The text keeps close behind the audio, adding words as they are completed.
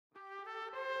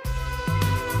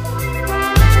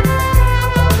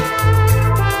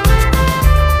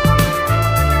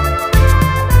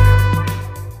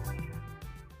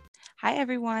Hi,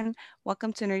 everyone.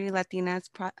 Welcome to Nerdy Latinas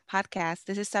podcast.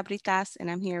 This is Sabritas, and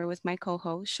I'm here with my co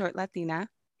host, Short Latina.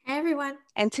 Hey everyone.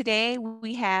 And today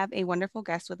we have a wonderful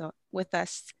guest with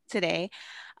us today.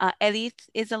 Edith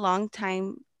is a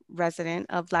longtime resident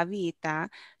of La Villita.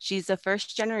 She's a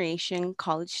first generation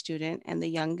college student and the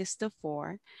youngest of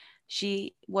four.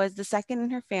 She was the second in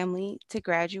her family to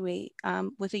graduate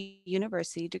with a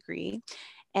university degree,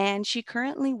 and she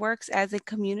currently works as a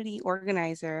community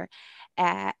organizer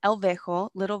at El Vejo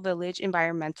Little Village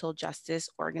Environmental Justice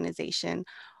Organization.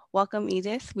 Welcome,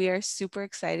 Edith. We are super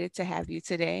excited to have you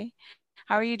today.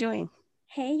 How are you doing?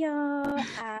 Hey y'all,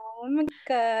 I'm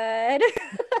good.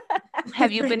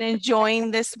 Have you been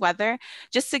enjoying this weather?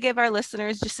 Just to give our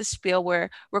listeners just a spiel, we're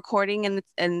recording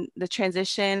in the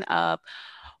transition of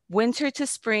winter to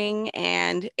spring,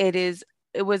 and it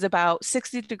was about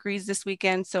 60 degrees this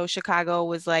weekend. So Chicago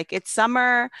was like, it's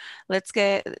summer. Let's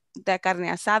get that carne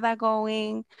asada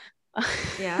going.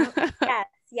 Yeah.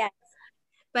 Yes.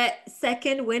 But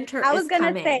second winter I is was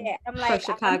gonna say coming it. I'm for like, I'm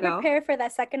Chicago. prepared for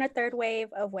that second or third wave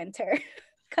of winter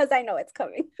because I know it's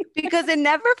coming. Because it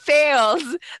never fails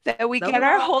that we The get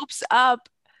our fall. hopes up,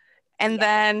 and Yeah.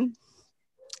 then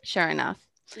sure enough,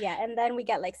 Yeah, and then we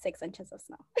get like 6 inches of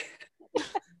snow.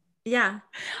 Yeah.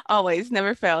 always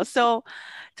never fails. So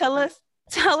tell us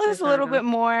a little Chicago. bit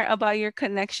more about your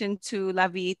connection to La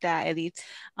Villita, Edith.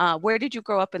 Where did you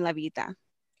grow up in La Villita?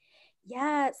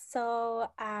 Yeah, so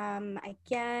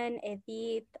again,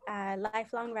 Edith,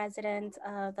 lifelong resident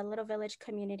of the Little Village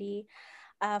community.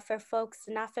 For folks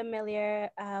not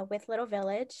familiar with Little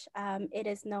Village, it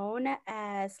is known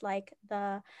as like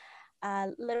the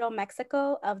Little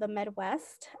Mexico of the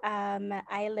Midwest.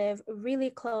 I live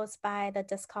really close by the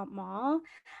Discount Mall.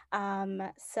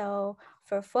 So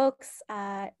for folks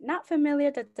not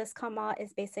familiar, the Discount Mall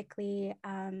is basically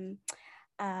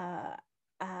uh,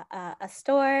 a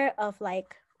store of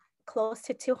like close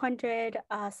to 200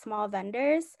 small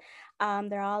vendors.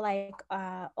 They're all like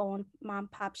own mom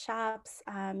pop shops.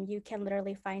 You can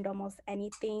literally find almost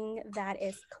anything that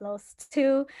is close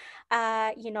to,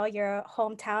 your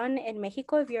hometown in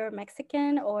Mexico if you're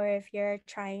Mexican, or if you're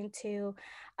trying to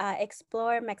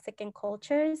explore Mexican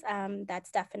cultures.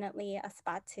 That's definitely a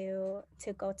spot to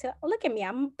go to. Oh, look at me,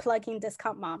 I'm plugging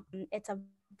Discount Mom. It's a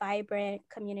vibrant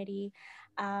community,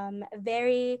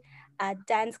 very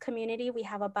dense community. We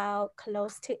have about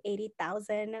close to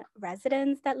 80,000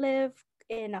 residents that live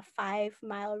in a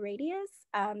 5-mile radius.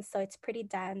 So it's pretty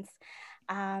dense.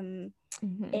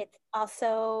 It's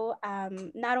also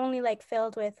not only like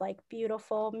filled with like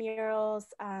beautiful murals,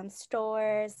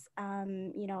 stores,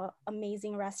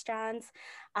 amazing restaurants,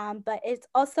 but it's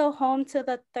also home to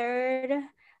the third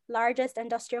largest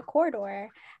industrial corridor,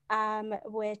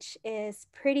 which is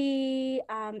pretty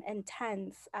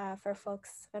intense for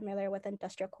folks familiar with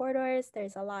industrial corridors.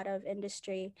 There's a lot of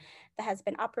industry that has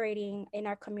been operating in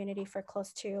our community for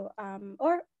close to,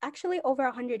 or actually over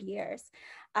 100 years.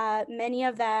 Many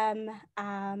of them,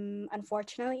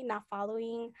 unfortunately, not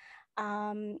following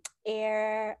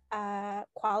air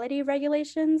quality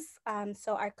regulations.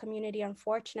 So our community,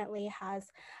 unfortunately, has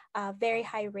very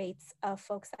high rates of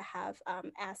folks that have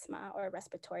asthma or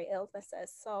respiratory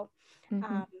illnesses. So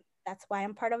that's why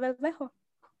I'm part of El Vejo.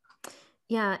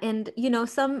 Yeah. And,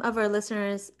 some of our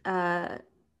listeners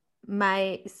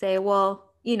might say,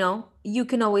 well, you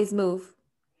can always move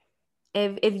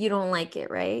if you don't like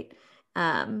it, right?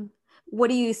 What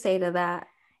do you say to that?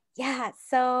 Yeah,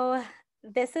 so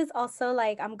this is also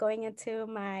like I'm going into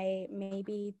my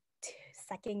maybe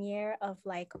second year of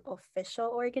like official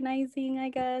organizing, I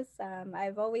guess.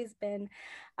 I've always been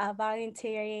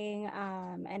volunteering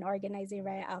and organizing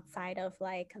right outside of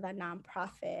like the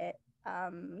nonprofit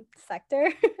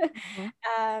sector.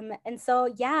 And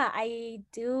so, yeah, I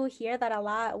do hear that a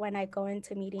lot when I go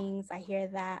into meetings. I hear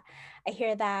that,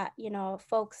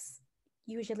 folks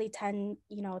usually tend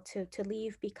to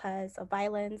leave because of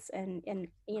violence, and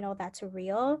that's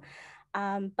real.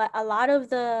 But a lot of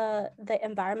the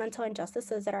environmental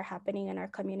injustices that are happening in our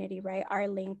community, right, are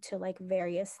linked to like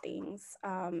various things,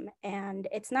 and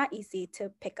it's not easy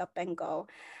to pick up and go.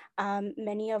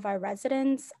 Many of our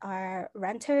residents are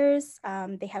renters.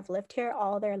 They have lived here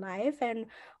all their life, and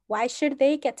why should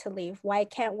they get to leave? Why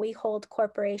can't we hold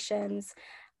corporations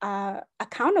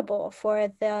accountable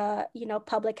for the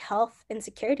public health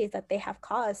insecurities that they have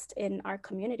caused in our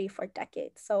community for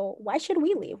decades? So why should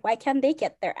we leave? Why can't they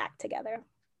get their act together?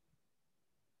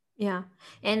 Yeah.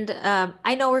 And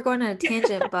I know we're going on a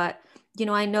tangent, but,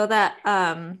 I know that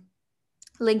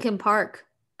Lincoln Park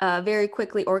very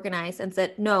quickly organized and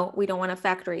said, no, we don't want a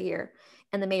factory here.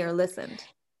 And the mayor listened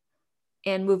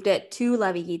and moved it to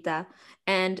La Villita.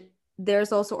 And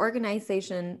there's also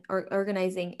organizing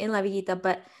in La Villita,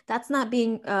 but that's not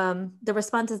being the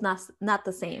response is not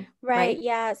the same, Right. right?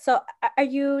 Yeah. So are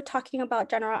you talking about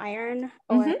General Iron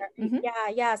or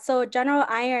yeah. So General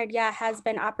Iron, yeah, has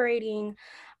been operating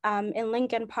in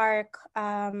Lincoln Park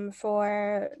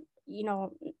for, you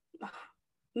know,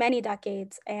 many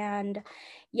decades. And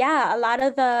yeah, a lot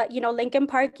of the, Lincoln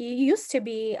Park used to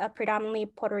be a predominantly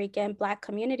Puerto Rican Black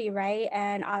community, right?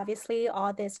 And obviously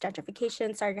all this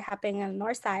gentrification started happening on the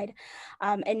north side.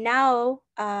 And now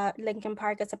Lincoln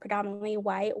Park is a predominantly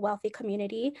white, wealthy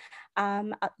community.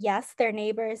 Yes, their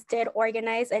neighbors did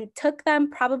organize and took them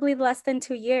probably less than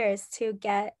 2 years to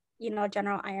get,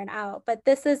 General Iron out. But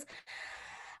this is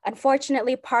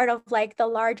unfortunately part of like the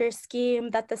larger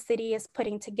scheme that the city is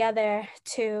putting together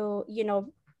to,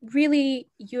 really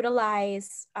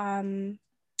utilize,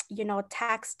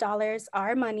 tax dollars,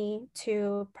 our money,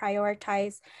 to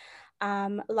prioritize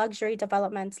luxury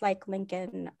developments like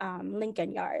Lincoln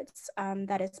Yards,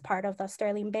 that is part of the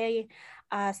Sterling Bay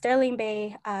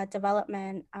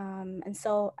development. And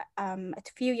so a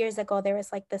few years ago, there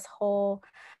was like this whole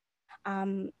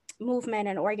movement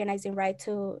and organizing, right,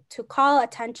 to call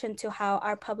attention to how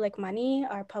our public money,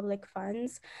 our public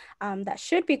funds that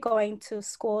should be going to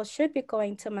schools, should be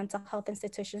going to mental health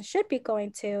institutions, should be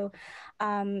going to,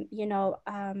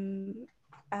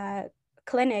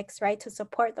 clinics, right, to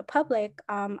support the public,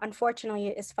 unfortunately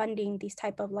is funding these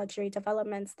type of luxury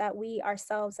developments that we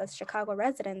ourselves as Chicago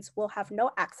residents will have no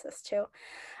access to.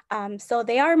 So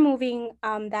they are moving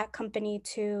that company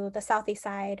to the southeast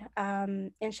side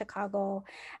in Chicago,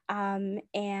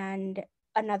 and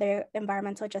another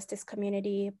environmental justice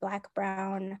community, Black,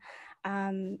 Brown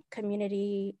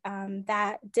community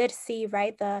that did see,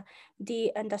 right, the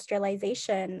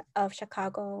deindustrialization of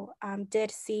Chicago, did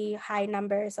see high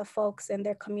numbers of folks in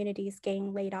their communities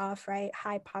getting laid off, right?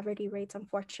 High poverty rates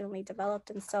unfortunately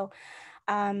developed. And so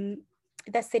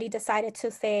the city decided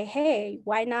to say, hey,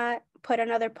 why not put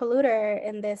another polluter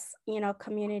in this,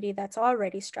 community that's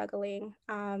already struggling?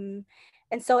 And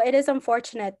so it is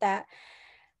unfortunate that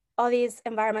all these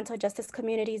environmental justice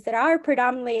communities that are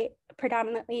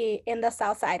predominantly in the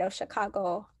south side of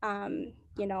Chicago,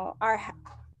 are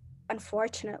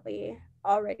unfortunately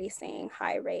already seeing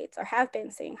high rates, or have been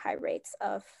seeing high rates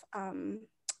of,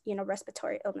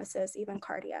 respiratory illnesses, even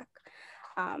cardiac,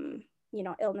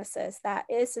 illnesses that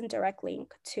is in direct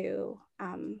link to,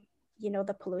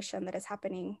 the pollution that is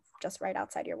happening just right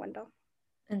outside your window.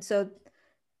 And so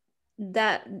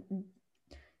that's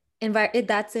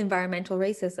environmental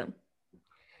racism.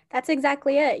 That's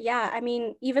exactly it. Yeah. I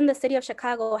mean, even the city of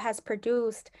Chicago has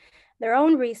produced their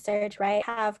own research, right?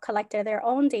 Have collected their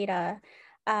own data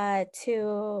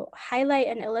to highlight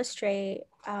and illustrate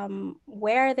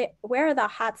where are the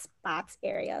hot spots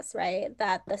areas, right?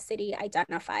 That the city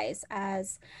identifies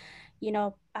as,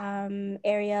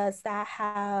 areas that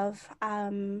have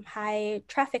high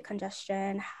traffic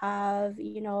congestion, have,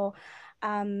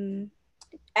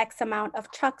 X amount of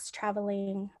trucks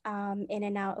traveling in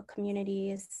and out of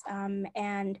communities.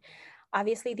 And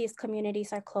obviously these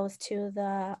communities are close to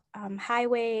the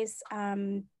highways.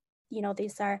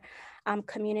 These are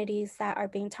communities that are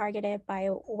being targeted by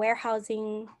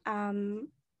warehousing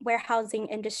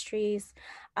industries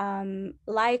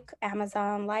like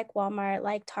Amazon, like Walmart,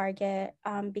 like Target,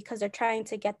 because they're trying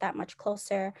to get that much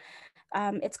closer.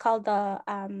 It's called the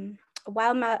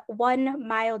 1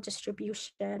 mile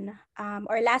distribution,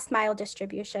 or last mile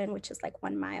distribution, which is like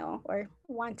 1 mile or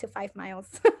 1 to 5 miles,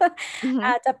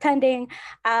 depending.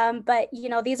 But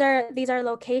these are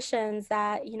locations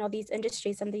that these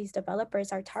industries and these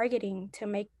developers are targeting to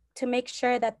make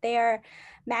sure that they're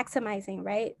maximizing,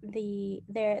 right,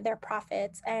 their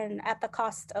profits, and at the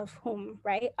cost of whom,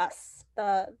 right? Us,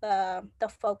 the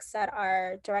folks that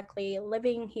are directly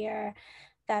living here,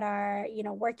 that are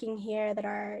working here, that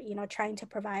are trying to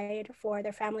provide for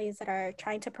their families, that are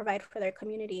trying to provide for their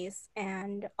communities.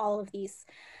 And all of these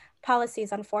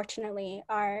policies unfortunately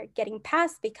are getting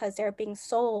passed because they're being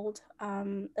sold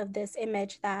of this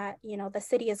image that the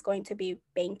city is going to be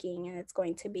banking, and it's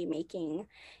going to be making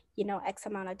X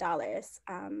amount of dollars,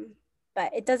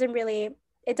 but it doesn't really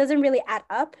add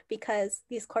up, because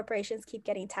these corporations keep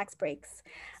getting tax breaks.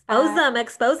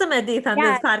 Expose them, Edith, on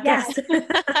this podcast.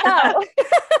 So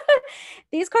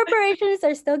these corporations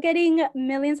are still getting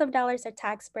millions of dollars of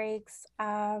tax breaks.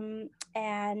 And,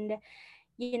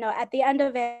 at the end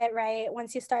of it, right,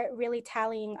 once you start really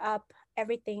tallying up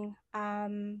everything,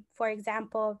 for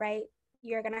example, right,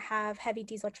 you're going to have heavy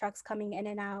diesel trucks coming in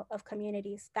and out of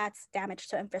communities. That's damage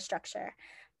to infrastructure.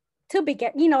 to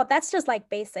begin, that's just like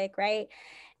basic, right?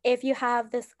 If you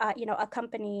have this, a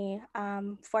company,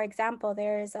 for example,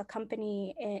 there's a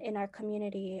company in our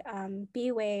community,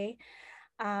 B-Way,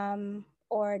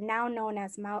 or now known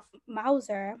as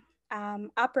Mauser,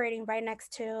 operating right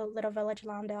next to Little Village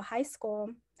Lawndale High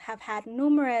School, have had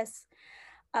numerous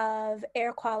of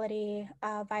air quality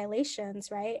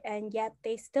violations, right? And yet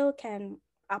they still can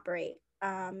operate,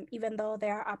 even though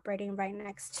they're operating right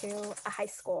next to a high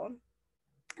school.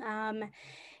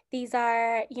 These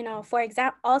are, for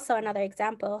example, also another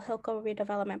example, Hilco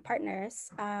Redevelopment Partners,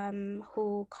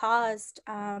 who caused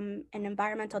an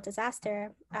environmental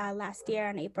disaster last year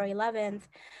on April 11th,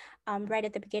 right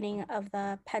at the beginning of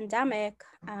the pandemic.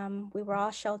 We were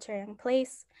all shelter in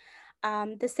place.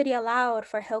 The city allowed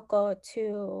for Hilco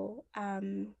to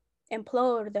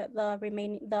implode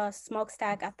the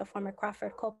smokestack at the former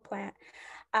Crawford coal plant.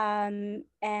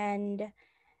 And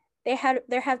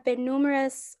there have been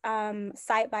numerous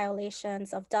site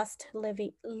violations of dust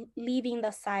leaving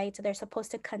the site. They're supposed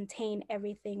to contain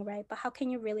everything, right? But how can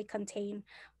you really contain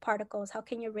particles? How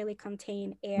can you really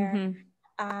contain air?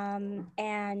 Mm-hmm.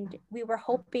 And we were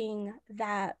hoping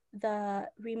that the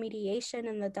remediation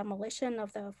and the demolition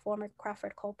of the former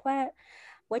Crawford coal plant,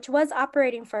 which was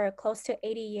operating for close to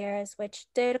 80 years, which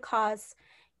did cause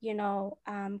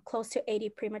close to 80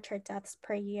 premature deaths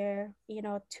per year,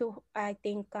 I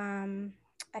think,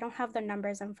 I don't have the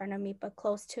numbers in front of me, but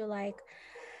close to like,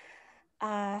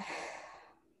 I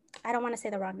don't want to say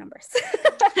the wrong numbers.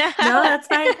 No, that's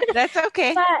fine. That's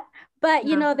okay. But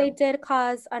they did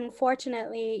cause,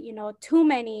 unfortunately, too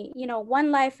many,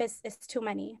 one life is too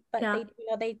many, but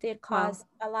they did cause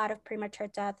a lot of premature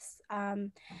deaths.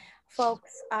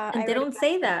 Folks, and they don't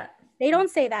say that. They don't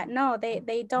say that. No,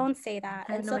 they don't say that.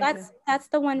 And so that's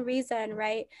the one reason,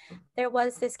 right? There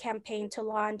was this campaign to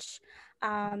launch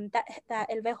that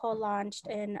El Vejo launched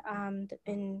in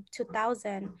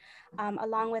 2000,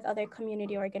 along with other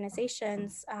community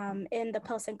organizations in the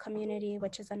Pilsen community,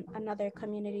 which is another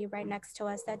community right next to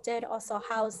us that did also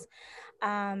house,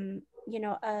 another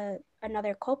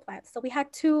coal plant. So we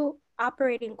had 2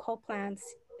 operating coal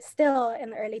plants still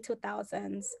in the early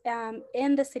 2000s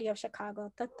in the city of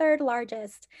Chicago, the 3rd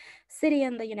largest city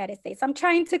in the United States. I'm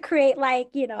trying to create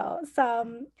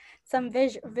some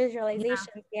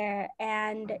visualization here.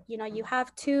 And, you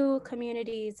have 2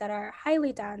 communities that are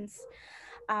highly dense.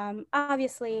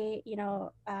 Obviously,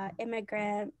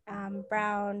 immigrant,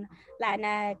 brown,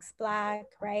 Latinx, Black,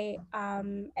 right?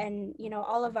 And,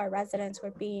 all of our residents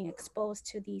were being exposed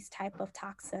to these type of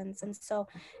toxins. And so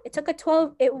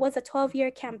it was a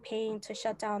 12-year campaign to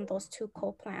shut down those 2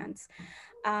 coal plants.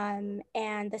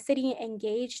 And the city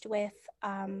engaged with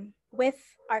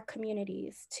our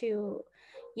communities to,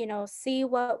 see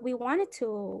what we wanted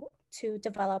to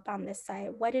develop on this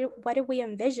site. What did we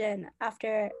envision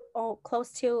after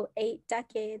close to 8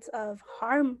 decades of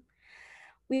harm?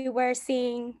 We were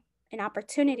seeing an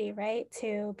opportunity, right,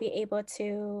 to be able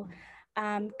to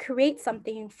create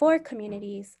something for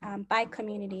communities, by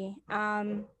community.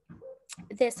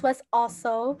 This was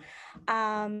also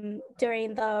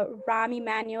during the Rahm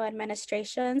Emanuel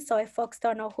administration. So if folks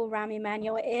don't know who Rahm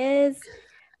Emanuel is,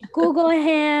 Google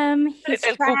him. He's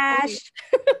trash.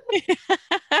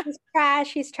 He's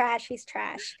trash. He is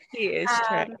trash.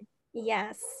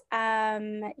 Yes.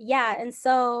 Yeah. And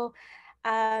so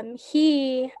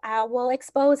he will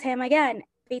expose him again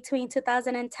between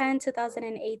 2010,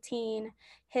 2018.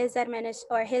 His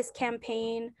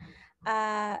campaign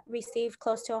received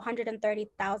close to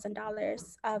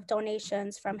 $130,000 of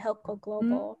donations from Hilco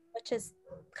Global, which is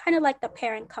kind of like the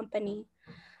parent company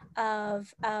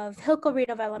of Hilco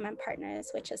Redevelopment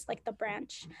Partners, which is like the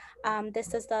branch.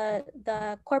 This is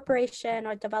the corporation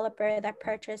or developer that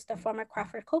purchased the former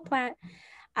Crawford coal plant.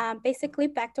 Basically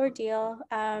backdoor deal,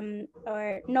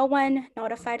 or no one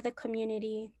notified the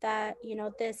community that,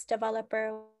 this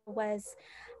developer was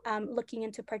looking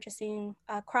into purchasing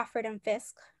Crawford and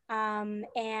Fisk.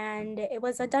 And it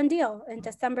was a done deal. In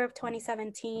December of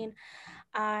 2017,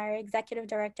 our executive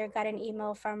director got an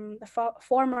email from the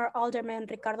former alderman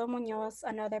Ricardo Munoz,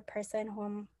 another person who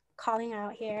I'm calling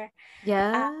out here.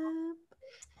 Yeah.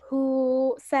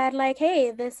 Who said like,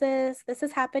 hey, this is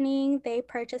happening. They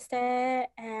purchased it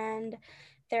and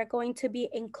they're going to be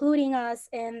including us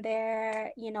in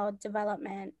their,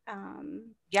 development.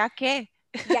 Ya que?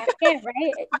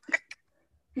 Right?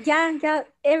 Yeah, it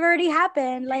already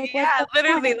happened. Like, yeah,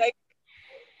 literally, like.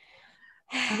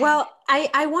 Well,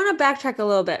 I want to backtrack a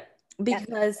little bit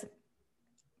because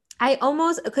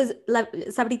because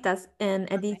Sabritas and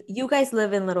Edith, you guys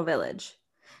live in Little Village.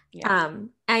 Yes.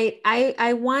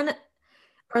 I want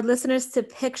our listeners to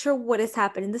picture what is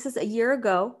happening. This is a year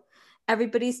ago.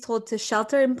 Everybody's told to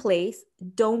shelter in place,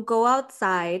 don't go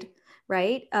outside,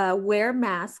 right? Wear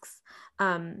masks.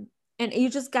 And you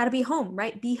just got to be home,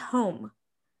 right? Be home.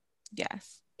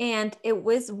 Yes. And it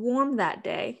was warm that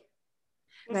day,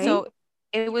 right? So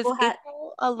it was People had,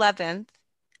 April 11th.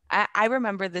 I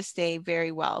remember this day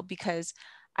very well because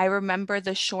I remember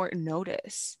the short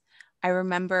notice. I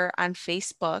remember on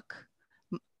Facebook,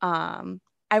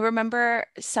 I remember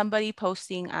somebody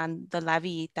posting on the La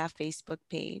Villita Facebook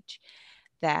page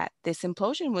that this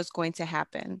implosion was going to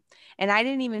happen. And I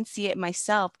didn't even see it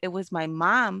myself. It was my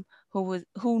mom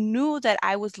who knew that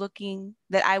I was watching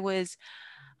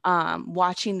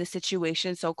the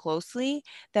situation so closely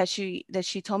that she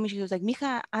told me, she was like,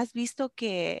 Mija, ¿has visto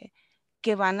que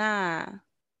van a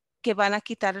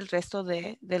quitar el resto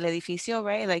del edificio,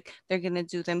 right? Like they're gonna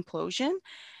do the implosion.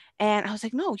 And I was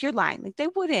like, no, you're lying. Like they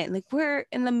wouldn't. Like we're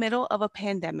in the middle of a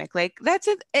pandemic. Like that's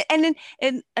it. And then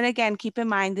and again, keep in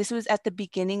mind this was at the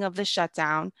beginning of the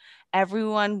shutdown.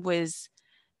 Everyone was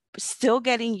still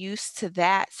getting used to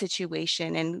that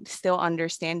situation and still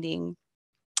understanding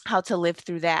how to live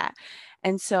through that.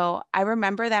 And so I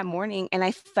remember that morning and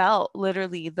I felt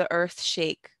literally the earth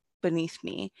shake beneath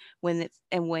me when the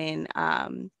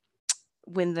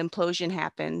implosion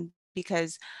happened,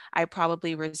 because I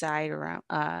probably reside around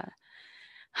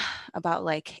about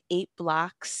like 8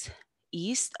 blocks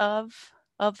east of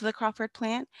the Crawford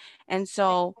plant. And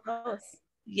so Close.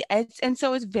 yeah,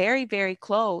 it's very, very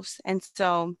close. And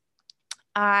so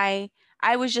I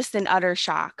I was just in utter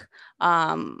shock.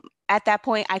 At that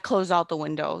point, I closed all the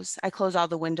windows. I closed all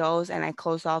the windows and I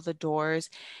closed all the doors.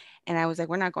 And I was like,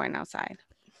 we're not going outside.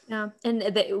 yeah. And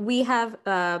we have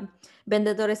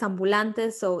vendedores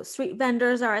ambulantes, so street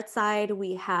vendors are outside.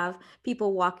 We have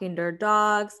people walking their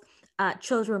dogs,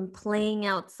 children playing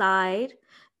outside.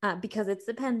 Because it's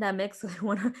the pandemic, so they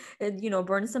want to,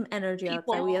 burn some energy outside.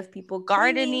 We People have people cleaning,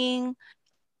 gardening.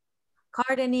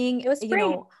 gardening, It was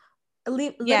spring.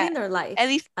 Yeah, living their life. at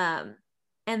least, And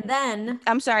then,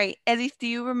 I'm sorry, at least, do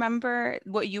you remember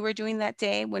what you were doing that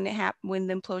day when when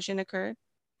the implosion occurred?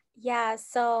 Yeah,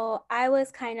 so I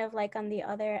was kind of like on the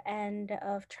other end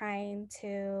of trying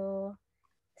to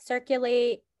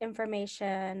circulate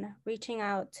information, reaching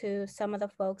out to some of the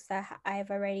folks that I've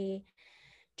already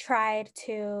tried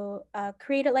to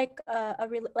create like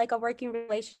like a working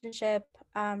relationship,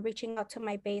 reaching out to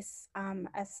my base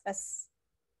as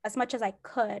much as I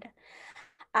could.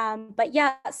 But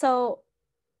yeah, so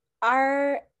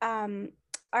our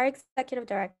our executive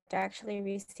director actually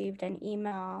received an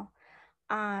email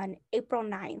on April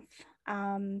 9th.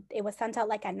 It was sent out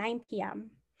like at 9 p.m.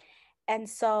 And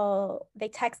so they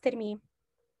texted me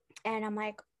and I'm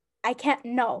like, I can't,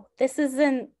 no, this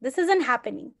isn't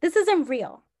happening. This isn't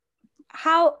real.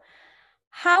 How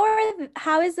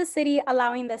is the city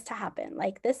allowing this to happen?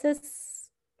 Like this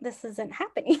isn't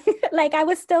happening. Like I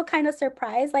was still kind of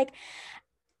surprised, like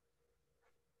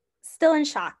still in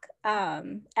shock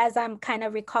as I'm kind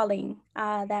of recalling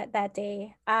that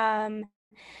day.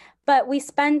 But we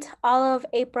spent all of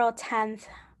April 10th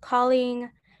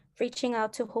calling, reaching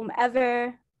out to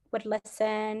whomever would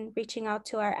listen, reaching out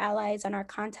to our allies and our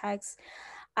contacts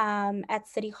at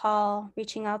City Hall,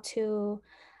 reaching out to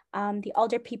the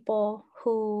older people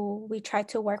who we try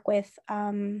to work with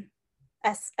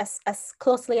as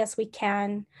closely as we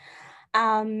can.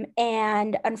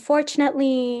 And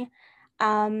unfortunately,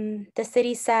 the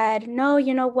city said, no,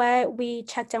 you know what? We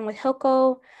checked in with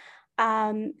Hilco.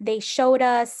 They showed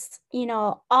us,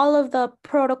 all of the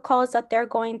protocols that they're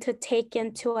going to take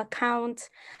into account.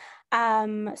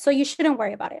 So you shouldn't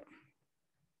worry about it.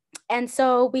 And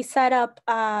so we set up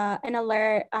an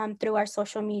alert through our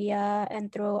social media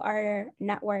and through our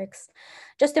networks,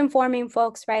 just informing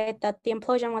folks, right, that the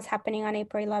implosion was happening on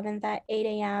April 11th at 8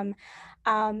 a.m.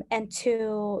 And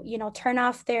to, turn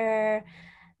off their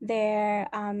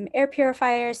air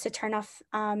purifiers, to turn off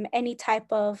any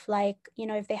type of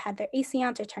if they had their AC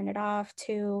on, to turn it off,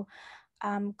 to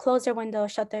close their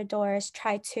windows, shut their doors,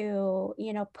 try to,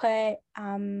 put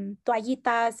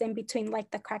toallitas in between like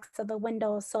the cracks of the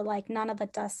windows so like none of the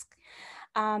dust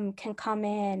can come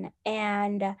in.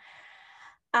 And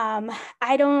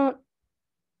I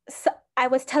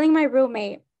was telling my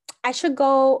roommate, I should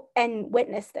go and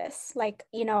witness this. Like,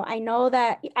 I know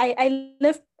that I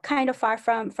live kind of far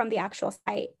from the actual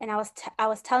site. And I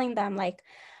was telling them like,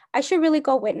 I should really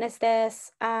go witness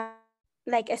this.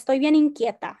 Like, estoy bien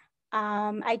inquieta.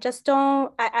 I just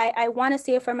don't, I want to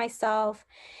see it for myself.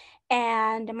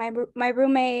 And my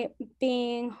roommate,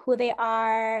 being who they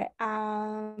are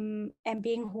and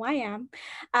being who I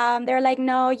am, they're like,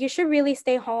 no, you should really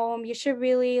stay home. You should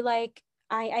really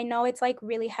I know it's like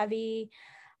really heavy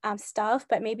stuff,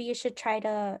 but maybe you should try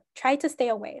to stay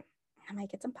away. I'm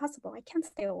like, it's impossible. I can't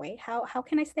stay away. How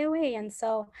can I stay away? And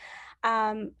so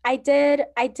I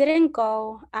didn't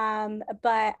go,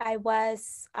 but I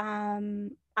was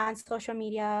on social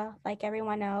media like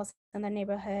everyone else in the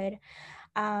neighborhood.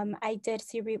 I did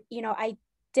see, I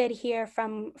did hear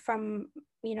from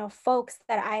folks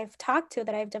that I've talked to,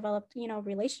 that I've developed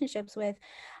relationships with.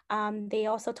 They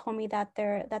also told me that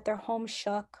their home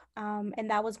shook, and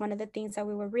that was one of the things that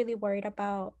we were really worried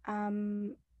about.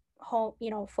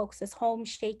 Home, folks' home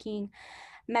shaking,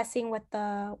 messing with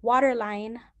the water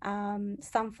line.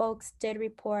 Some folks did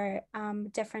report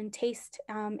different taste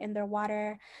in their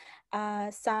water,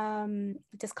 some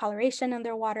discoloration in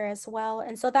their water as well.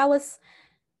 And so that was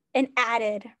an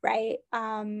added, right,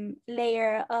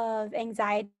 layer of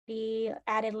anxiety,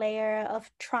 added layer of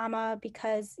trauma,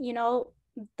 because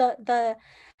the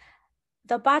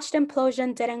the botched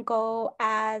implosion didn't go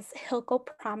as Hilco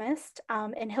promised.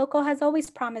 And Hilco has always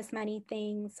promised many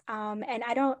things. And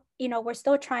I don't, we're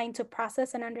still trying to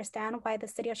process and understand why the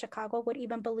city of Chicago would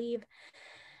even believe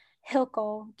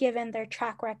Hilco, given their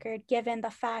track record, given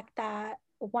the fact that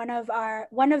one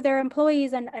of their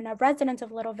employees and a resident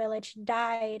of Little Village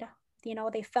died.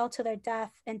 They fell to their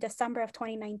death in December of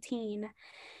 2019.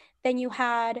 Then you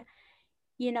had,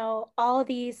 all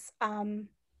these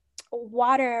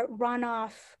water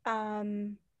runoff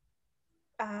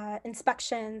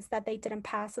inspections that they didn't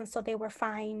pass, and so they were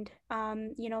fined.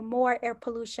 More air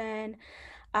pollution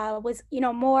was,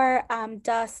 more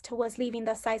dust was leaving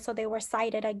the site, so they were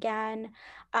cited again.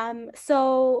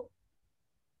 So,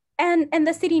 and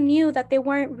the city knew that they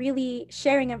weren't really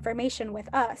sharing information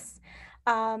with us.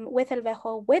 With El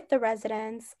Vejo, with the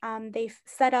residents, they've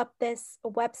set up this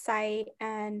website,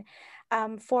 and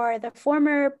for the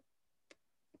former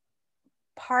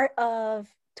part of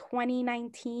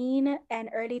 2019 and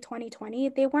early 2020,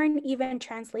 they weren't even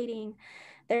translating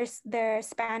their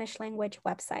Spanish language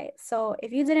website. So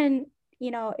if you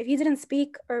didn't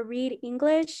speak or read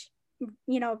English,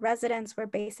 residents were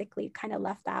basically kind of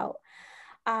left out.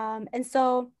 And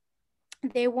so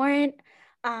they weren't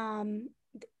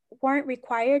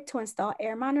required to install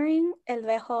air monitoring. El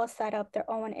Vejo set up their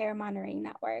own air monitoring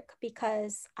network,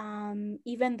 because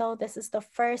even though this is the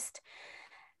first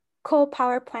coal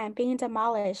power plant being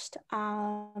demolished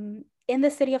in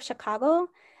the city of Chicago,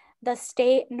 the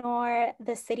state nor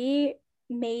the city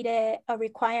made it a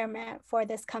requirement for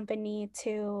this company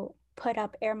to put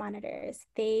up air monitors.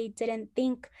 They didn't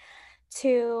think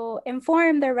to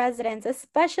inform their residents,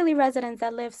 especially residents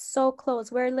that live so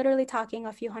close. We're literally talking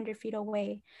a few 100 feet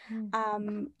away,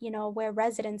 where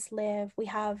residents live. We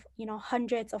have,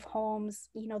 hundreds of homes.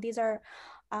 These are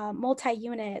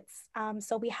multi-units.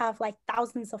 So we have like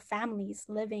thousands of families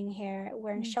living here.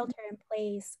 We're in shelter in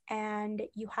place, and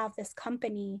you have this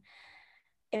company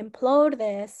implode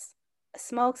this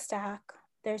smokestack.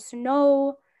 There's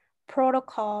no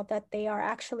protocol that they are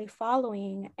actually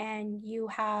following, and you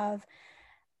have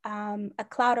a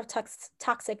cloud of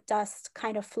toxic dust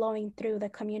kind of flowing through the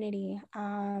community.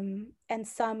 And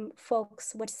some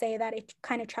folks would say that it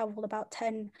kind of traveled about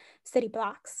 10 city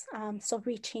blocks, so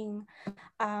reaching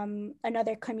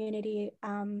another community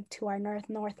to our North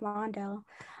Lawndale.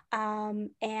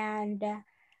 And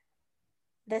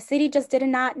the city just did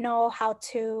not know how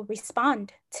to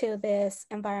respond to this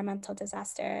environmental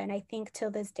disaster. And I think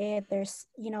till this day, they're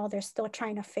still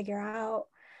trying to figure out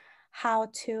how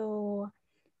to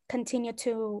continue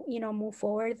to, move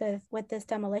forward with this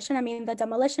demolition. I mean, the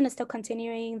demolition is still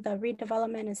continuing. The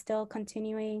redevelopment is still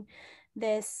continuing.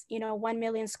 This, 1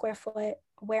 million square foot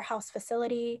warehouse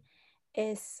facility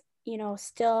is,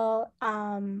 still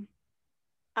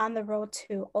on the road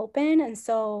to open. And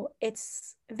so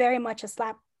it's very much a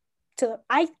slap to,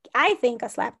 I think a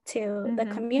slap to the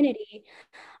community.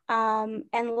 And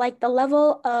like the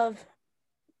level of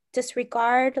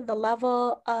disregard, the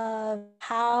level of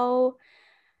how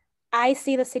I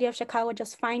see the city of Chicago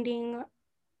just finding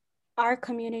our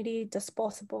community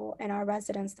disposable and our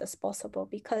residents disposable,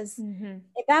 because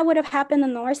if that would have happened on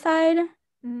the north side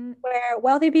where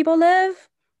wealthy people live,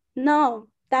 no,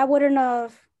 that wouldn't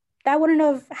have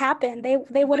happened.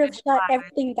 They would have shut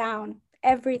everything down.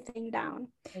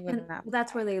 And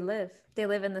that's where they live. They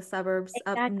live in the suburbs,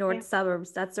 exactly. Up north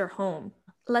suburbs. That's their home.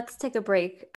 Let's take a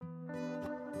break.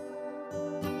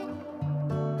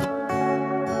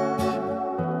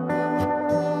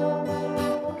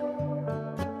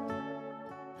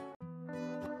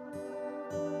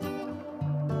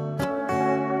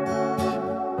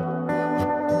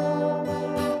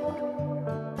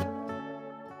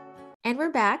 And we're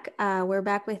back. We're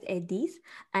back with Edith,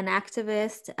 an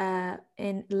activist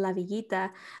in La Villita.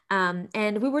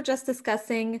 And we were just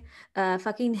discussing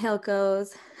fucking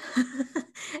Hilco's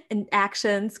and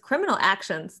actions, criminal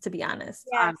actions, to be honest.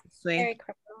 Yes, Obviously. very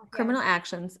criminal. Criminal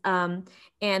actions.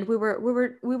 And we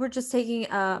were just taking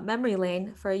a memory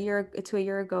lane for a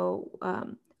year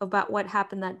ago about what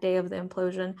happened that day of the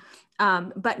implosion.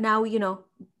 But now, you know,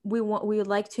 we would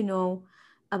like to know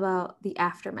about the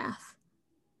aftermath.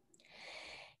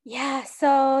 Yeah,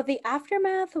 so the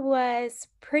aftermath was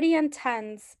pretty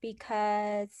intense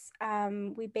because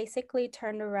we basically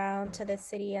turned around to the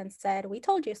city and said, "We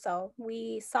told you so.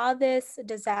 We saw this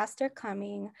disaster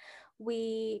coming.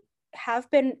 We have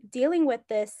been dealing with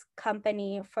this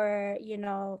company for,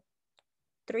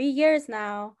 3 years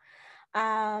now.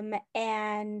 And,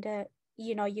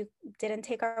 you didn't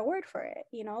take our word for it.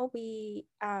 We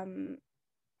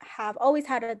have always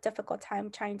had a difficult time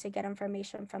trying to get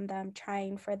information from them,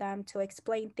 trying for them to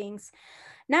explain things,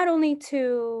 not only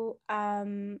to,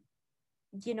 the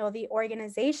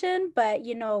organization, but,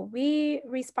 we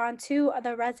respond to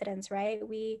the residents, right?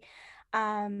 We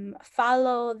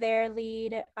follow their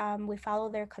lead, we follow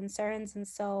their concerns. And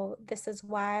so this is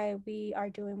why we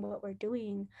are doing what we're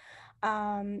doing.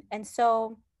 And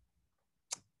so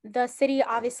the city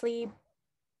obviously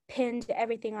pinned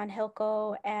everything on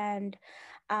Hilco, and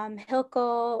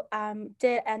Hilco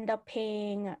did end up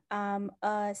paying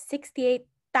a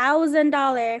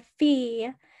 $68,000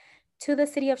 fee to the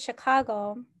city of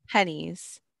Chicago.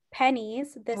 Pennies.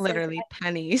 This Literally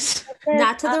pennies.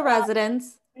 Not to the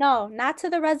residents. No, not to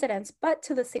the residents, but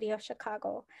to the city of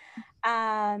Chicago.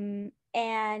 And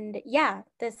yeah,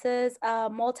 this is a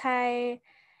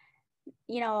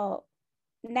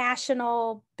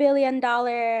national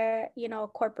billion-dollar,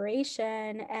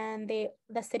 corporation, and the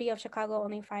city of Chicago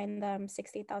only fined them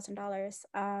 $60,000.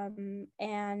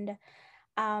 And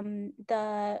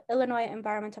the Illinois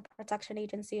Environmental Protection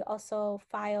Agency also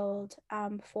filed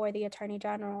for the Attorney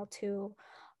General to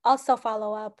also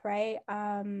follow up, right,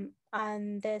 on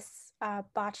this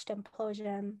botched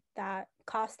implosion that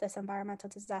caused this environmental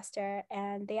disaster.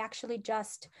 And they actually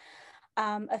just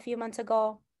a few months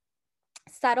ago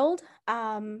settled,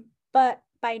 but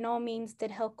by no means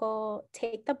did Hilco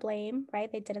take the blame,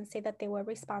 right? They didn't say that they were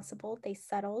responsible. They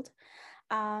settled.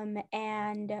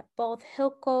 And both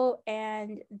Hilco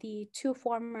and the two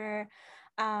former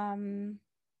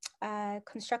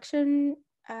construction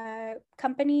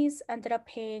companies ended up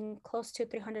paying close to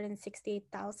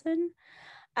 $368,000,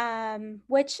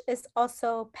 which is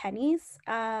also pennies.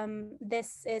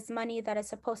 This is money that is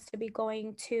supposed to be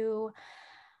going to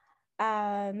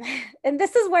and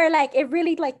this is where it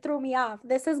really threw me off.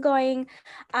 This is going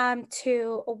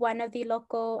to one of the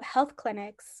local health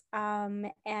clinics,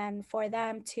 and for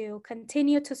them to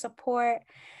continue to support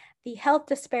the health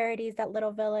disparities that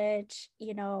Little Village,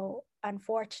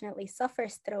 unfortunately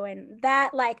suffers through. And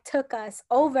that took us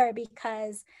over,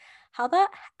 because how the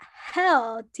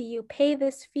hell do you pay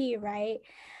this fee, right?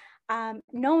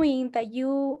 Knowing that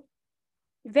you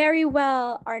very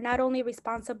well are not only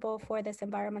responsible for this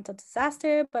environmental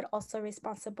disaster, but also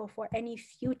responsible for any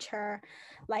future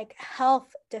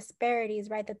health disparities,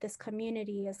 right, that this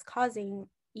community is causing.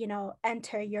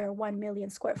 Enter your 1 million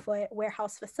square foot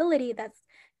warehouse facility that's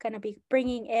going to be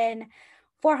bringing in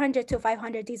 400 to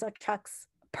 500 diesel trucks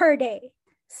per day.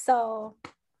 So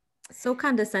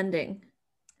condescending.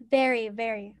 Very,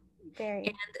 very, very.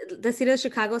 And the city of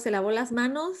Chicago se lavó las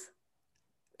manos.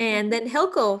 And then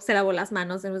Hilco se lavó las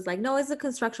manos and was like, no, it's the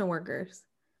construction workers.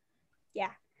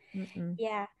 Yeah.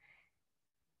 Yeah.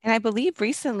 And I believe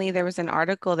recently there was an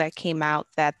article that came out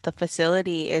that the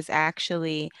facility is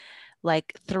actually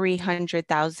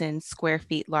 300,000 square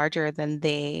feet larger than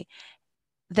they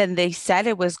said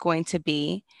it was going to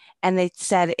be. And they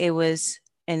said it was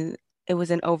an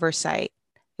oversight.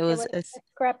 It was a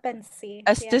discrepancy.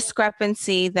 A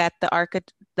discrepancy that the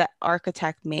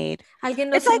architect made. Alguien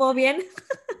no sumó bien.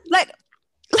 How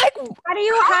do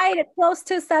you hide close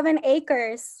to 7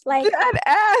 acres? That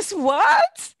ass,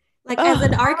 what? As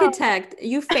an architect,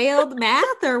 you failed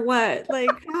math or what?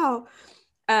 How?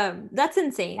 That's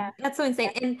insane. Yeah. That's so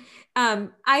insane.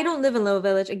 And I don't live in Little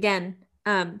Village again.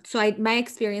 So my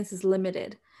experience is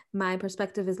limited. My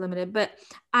perspective is limited. But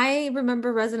I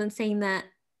remember residents saying that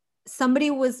somebody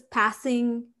was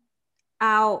passing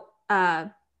out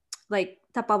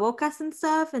tapabocas and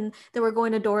stuff, and they were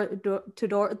going to door to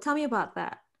door. Tell me about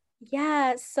that.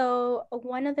 Yeah, so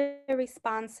one of the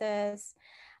responses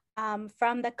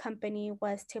from the company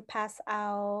was to pass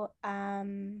out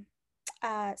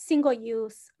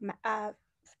single-use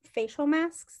facial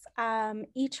masks.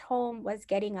 Each home was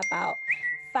getting about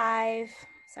 5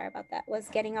 sorry about that, was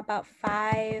getting about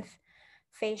 5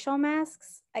 facial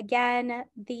masks. Again,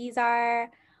 these are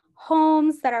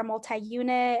homes that are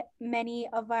multi-unit. Many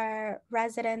of our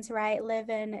residents, right, live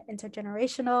in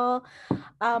intergenerational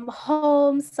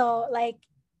homes. So like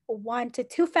 1 to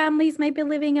 2 families might be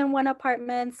living in one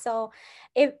apartment. So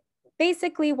it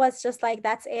basically was just like,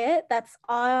 that's it. That's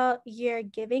all you're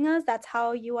giving us. That's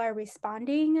how you are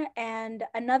responding. And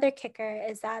another kicker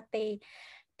is that they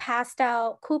passed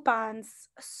out coupons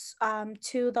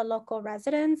to the local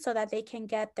residents so that they can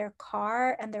get their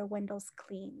car and their windows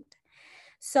cleaned.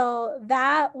 So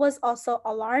that was also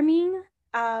alarming,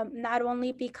 not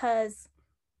only because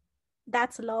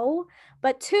that's low,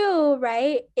 but two,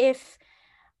 right? If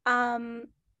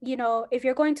you know, if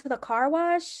you're going to the car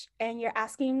wash and you're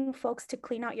asking folks to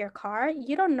clean out your car,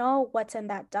 you don't know what's in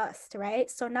that dust,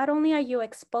 right? So not only are you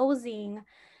exposing,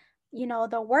 you know,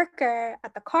 the worker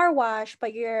at the car wash,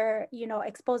 but you're, you know,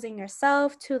 exposing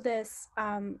yourself to this,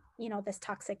 you know, this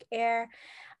toxic air.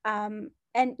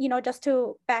 And, you know, just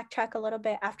to backtrack a little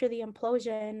bit, after the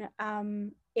implosion,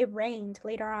 it rained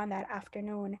later on that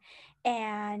afternoon,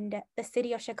 and the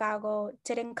city of Chicago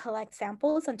didn't collect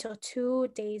samples until 2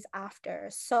 days after.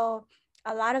 So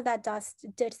a lot of that dust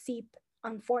did seep,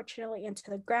 unfortunately, into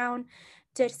the ground,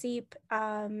 did seep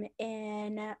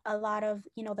in a lot of,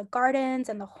 you know, the gardens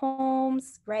and the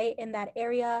homes, right, in that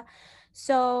area.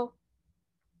 So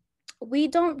we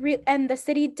don't and the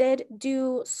city did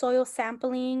do soil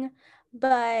sampling,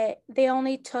 but they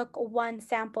only took 1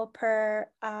 sample per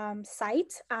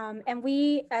site. And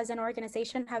we as an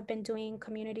organization have been doing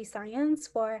community science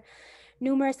for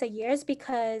numerous of years,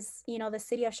 because, you know, the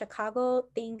city of Chicago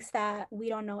thinks that we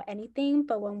don't know anything,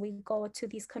 but when we go to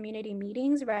these community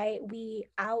meetings, right, we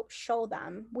outshow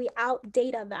them, we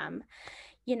outdata them,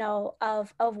 you know,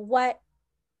 of what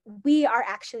we are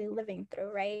actually living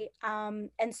through, right?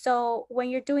 And so when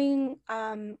you're doing,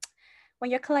 when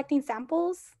you're collecting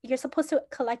samples, you're supposed to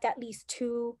collect at least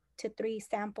 2 to 3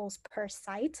 samples per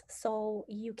site, so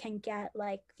you can get,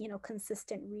 like, you know,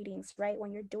 consistent readings, right,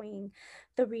 when you're doing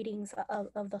the readings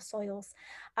of the soils,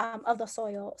 of the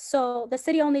soil. So the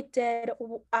city only did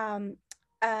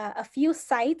a few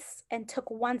sites and took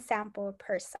 1 sample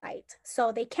per site,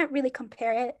 so they can't really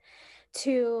compare it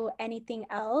to anything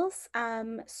else.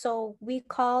 So we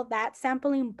call that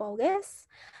sampling bogus.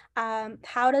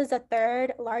 How does a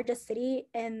third largest city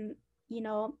in, you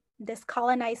know, this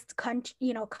colonized country,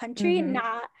 you know, country,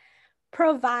 not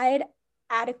provide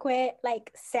adequate,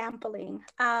 like, sampling?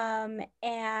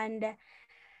 And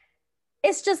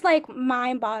it's just like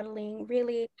mind-boggling,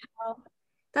 really.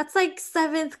 That's like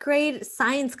 7th grade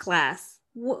science class.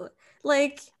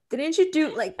 Like, didn't you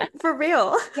do, like, for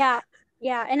real? Yeah.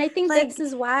 Yeah. And I think Like, this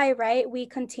is why, right, we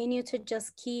continue to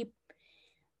just keep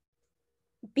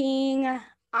being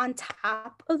on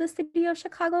top of the city of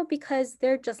Chicago, because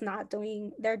they're just not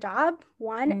doing their job,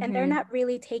 one, and they're not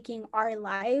really taking our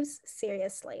lives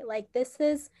seriously. Like, this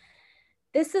is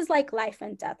like life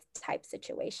and death type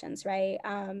situations, right?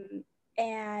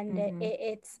 And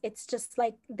it's just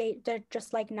like they're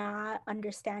just like not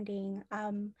understanding.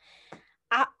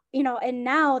 You know, and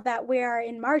now that we are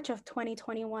in March of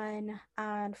 2021,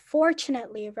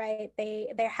 unfortunately, right,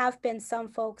 there have been some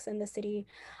folks in the city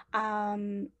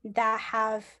that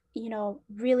have, you know,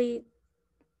 really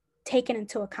taken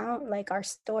into account, like, our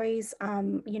stories.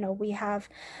 You know, we have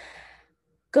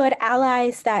good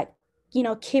allies that, you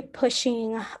know, keep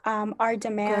pushing our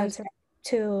demands, right,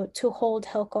 to hold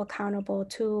Hilco accountable,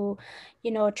 to,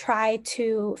 you know, try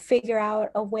to figure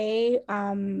out a way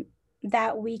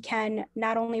that we can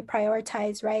not only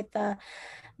prioritize, right,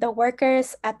 the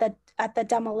workers at the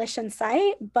demolition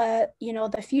site, but, you know,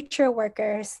 the future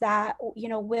workers that, you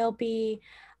know, will be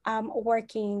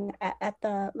working at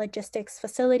the logistics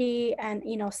facility, and,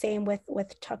 you know, same with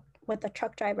the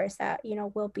truck drivers that, you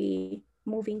know, will be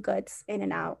moving goods in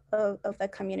and out of the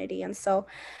community. And so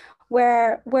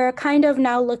we're kind of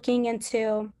now looking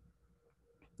into,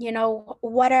 you know,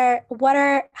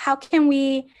 how can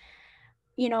we,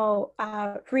 you know,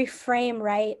 reframe,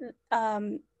 right,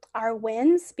 our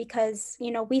wins, because, you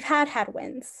know, we've had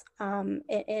wins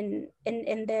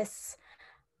in this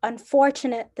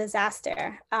unfortunate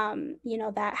disaster, you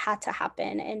know, that had to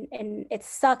happen, and it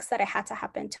sucks that it had to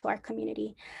happen to our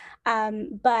community.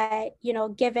 But, you know,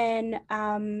 given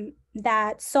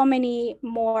that so many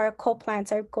more coal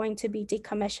plants are going to be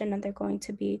decommissioned, and they're going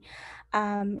to be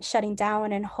shutting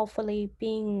down, and hopefully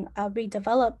being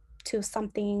redeveloped to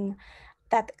something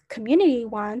that the community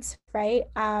wants, right?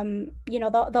 You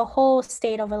know, the whole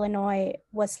state of Illinois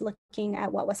was looking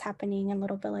at what was happening in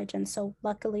Little Village. And so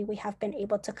luckily we have been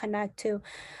able to connect to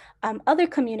other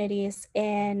communities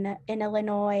in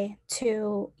Illinois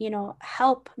to,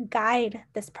 help guide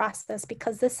this process,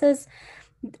 because this is,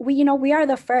 we are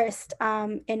the first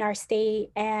in our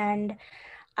state, and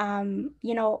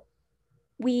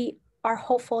we are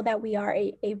hopeful that we are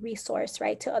a resource,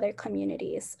 right, to other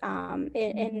communities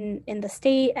in the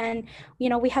state. And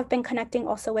we have been connecting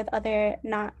also with other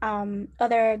not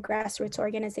other grassroots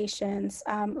organizations,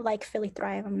 like Philly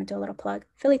Thrive. I'm going to do a little plug.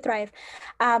 Philly Thrive,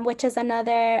 which is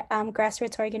another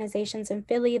grassroots organizations in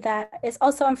Philly that is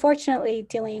also unfortunately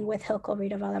dealing with Hillco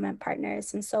Redevelopment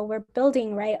Partners. And so we're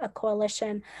building, right, a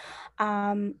coalition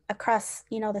across,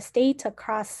 the state,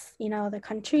 across, the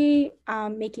country,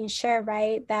 making sure,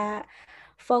 right, that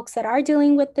folks that are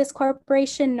dealing with this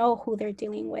corporation know who they're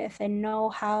dealing with and know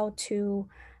how to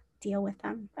deal with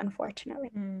them, unfortunately.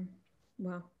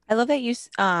 Wow. I love that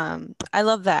I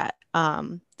love that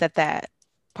that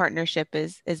partnership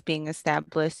is being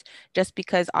established, just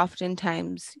because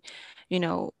oftentimes, you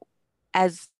know,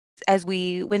 as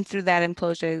we went through that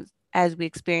implosion, as we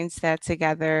experienced that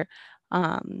together,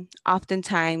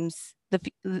 oftentimes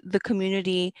the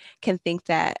community can think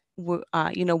that we're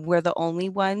the only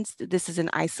ones. This is an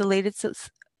isolated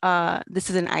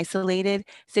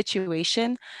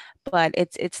situation, but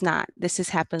it's not. This is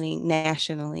happening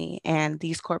nationally, and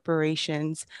these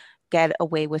corporations get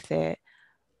away with it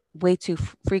way too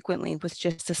frequently with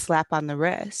just a slap on the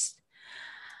wrist.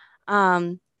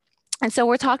 And so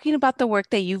we're talking about the work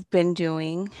that you've been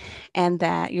doing and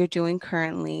that you're doing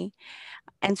currently.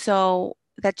 And so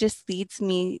that just leads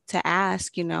me to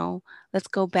ask, let's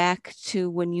go back to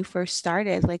when you first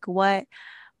started. Like what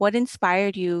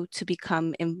inspired you to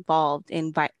become involved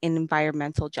in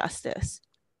environmental justice?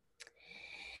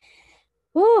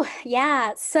 Ooh,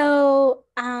 yeah. So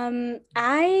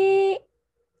I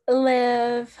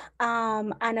live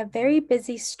on a very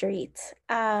busy street.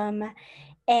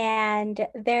 And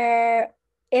there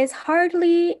is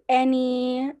hardly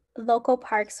any local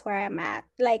parks where I'm at,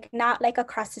 like not like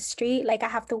across the street. Like I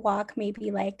have to walk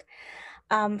maybe like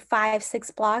 5,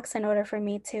 6 blocks in order for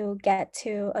me to get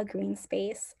to a green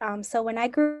space. So when I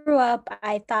grew up,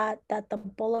 I thought that the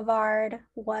boulevard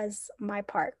was my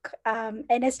park. And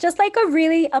it's just like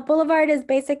a boulevard is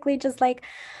basically just like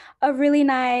a really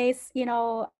nice,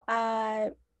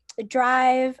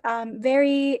 drive,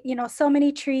 very, so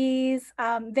many trees,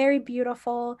 very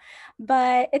beautiful,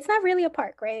 but it's not really a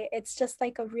park, right? It's just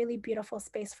like a really beautiful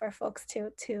space for folks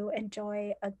to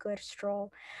enjoy a good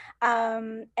stroll.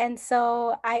 And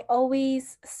so I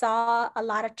always saw a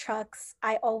lot of trucks.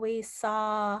 I always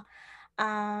saw,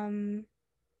 um,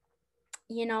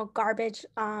 garbage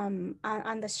on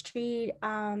the street,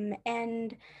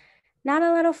 and not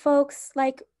a lot of folks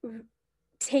like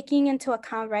taking into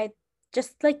account, right,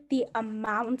 just like the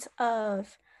amount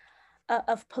of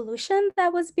pollution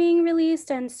that was being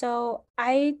released. And so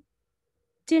I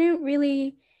didn't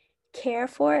really care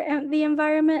for the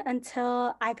environment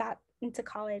until I got into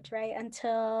college, right?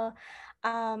 Until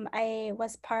I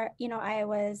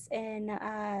was in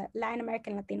Latin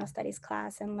American Latino Studies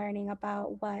class and learning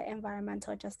about what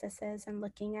environmental justice is and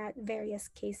looking at various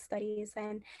case studies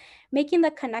and making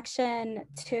the connection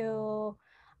to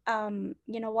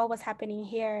what was happening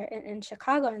here in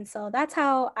Chicago. And so that's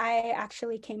how I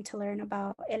actually came to learn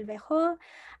about El Vejo.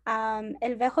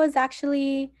 El Vejo is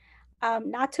actually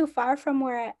not too far from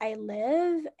where I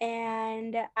live.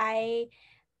 And I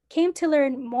came to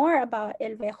learn more about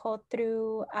El Vejo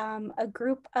through a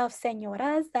group of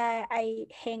señoras that I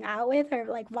hang out with or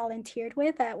like volunteered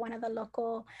with at one of the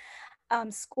local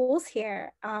schools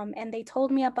here. And they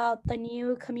told me about the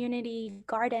new community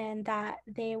garden that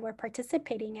they were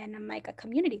participating in. I'm like, a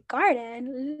community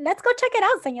garden? Let's go check it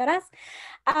out, señoras.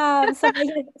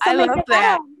 I love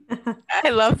that. I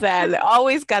love that.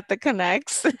 Always got the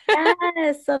connects.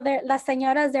 Yes. So las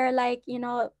señoras, they're like,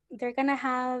 they're gonna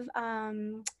have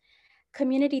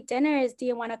community dinners. Do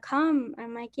you want to come?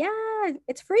 I'm like, yeah,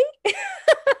 it's free.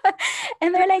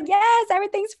 And they're like, yes,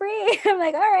 everything's free. I'm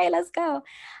like, all right, let's go.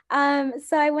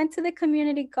 So I went to the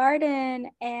community garden,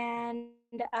 and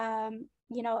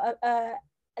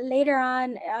later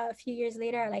on, a few years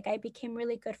later, like I became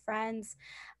really good friends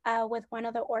with one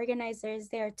of the organizers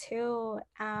there too.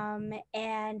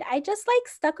 And I just like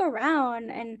stuck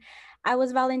around, and I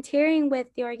was volunteering with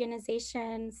the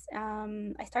organizations.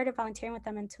 I started volunteering with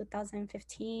them in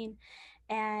 2015.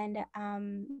 And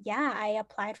yeah, I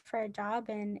applied for a job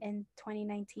in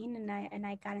 2019, and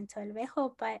I got into El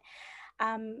Vejo. But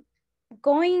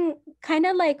going kind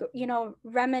of like,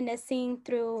 reminiscing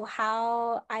through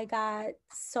how I got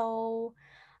so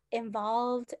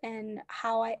involved in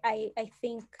how I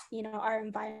think, you know, our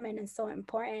environment is so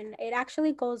important. It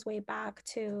actually goes way back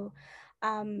to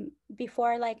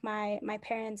before like my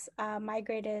parents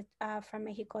migrated from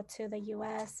Mexico to the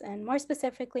US, and more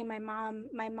specifically my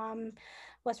mom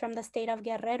was from the state of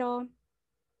Guerrero,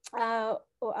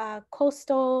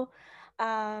 coastal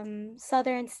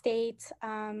southern state,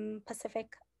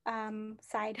 Pacific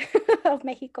side of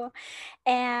Mexico.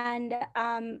 And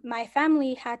my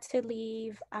family had to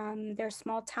leave their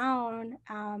small town,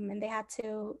 and they had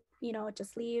to, you know,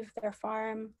 just leave their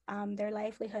farm, their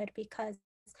livelihood, because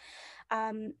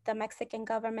the Mexican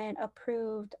government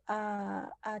approved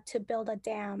to build a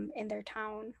dam in their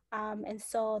town. And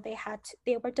so they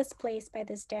were displaced by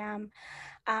this dam,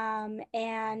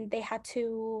 and they had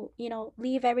to, you know,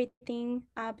 leave everything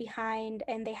behind,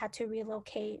 and they had to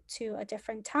relocate to a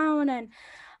different town.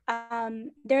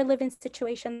 And their living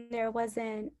situation there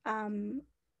wasn't the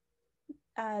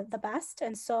best.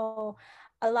 And so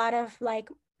a lot of, like,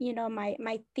 you know, my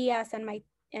tias and my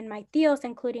tios,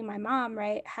 including my mom,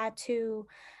 right, had to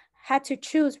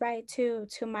choose, right, to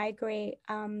migrate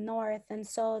north. And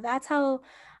so that's how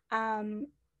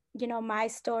you know, my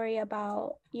story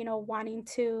about, you know, wanting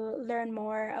to learn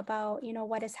more about, you know,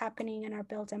 what is happening in our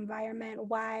built environment,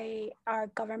 why are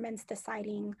governments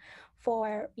deciding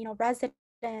for, you know,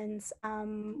 residents,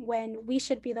 when we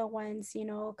should be the ones, you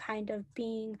know, kind of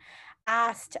being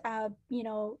asked, you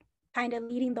know, kind of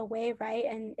leading the way, right?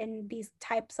 And in these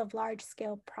types of large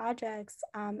scale projects,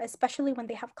 especially when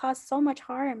they have caused so much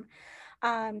harm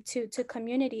to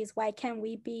communities. Why can't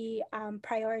we be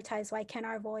prioritized? Why can't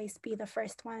our voice be the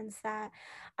first ones that,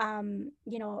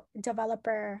 you know,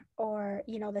 developer or,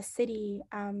 you know, the city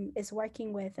is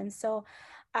working with? And so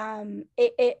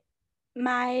it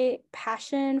my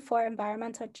passion for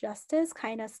environmental justice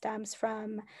kind of stems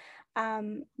from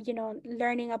you know,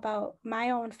 learning about my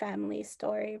own family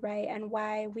story, right? And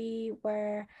why we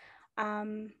were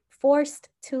forced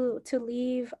to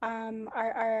leave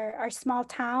our small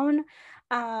town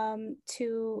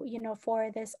to, you know,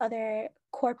 for this other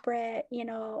corporate, you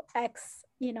know,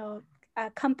 you know,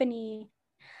 company,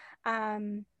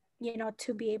 you know,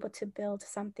 to be able to build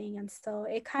something. And so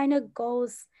it kind of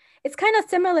goes, it's kind of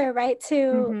similar, right,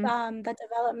 to the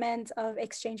development of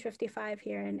Exchange 55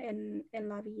 here in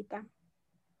La Villita.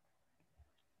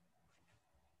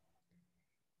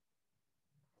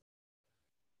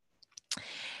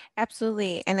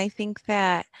 Absolutely. And I think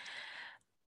that,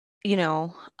 you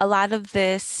know, a lot of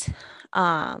this,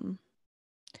 um,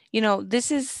 you know, this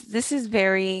is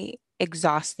very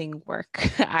exhausting work,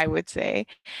 I would say.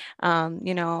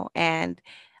 You know, and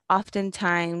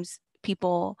oftentimes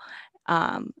people,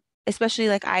 um, especially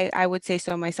like I would say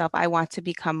so myself, I want to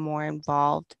become more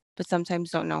involved, but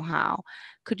sometimes don't know how.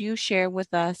 Could you share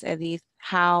with us, Edith,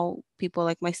 how people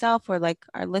like myself or like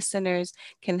our listeners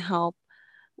can help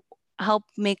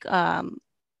make a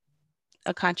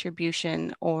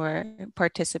contribution or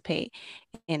participate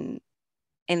in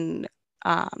in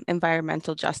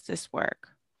environmental justice work?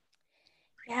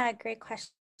 Yeah, great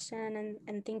question.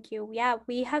 And thank you. Yeah,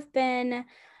 we have been,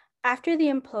 after the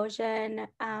implosion,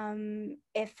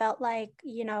 it felt like,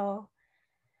 you know,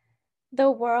 the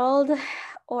world,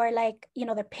 or like, you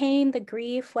know, the pain, the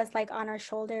grief was like on our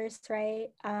shoulders, right?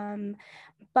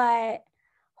 But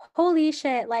holy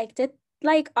shit, like, did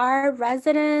like our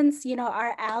residents, you know,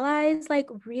 our allies, like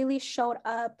really showed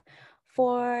up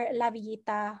for La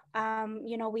Villita.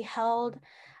 You know, we held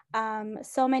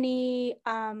so many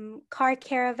car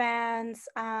caravans.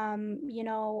 You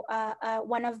know,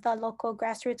 one of the local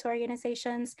grassroots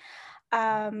organizations,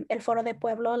 El Foro de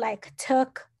Pueblo, like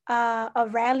took a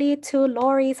rally to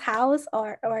Lori's house,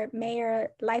 or Mayor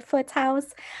Lightfoot's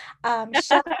house,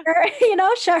 shut her, you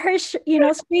know, shut her, you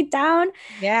know, street down.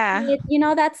 Yeah. You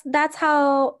know, that's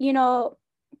how, you know,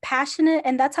 passionate,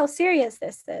 and that's how serious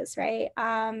this is, right?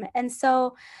 And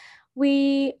so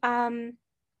we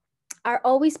are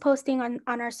always posting on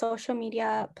our social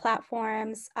media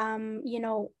platforms, you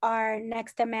know, our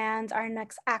next demands, our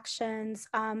next actions,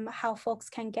 how folks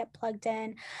can get plugged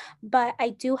in. But I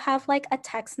do have like a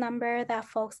text number that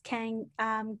folks can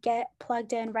get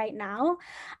plugged in right now.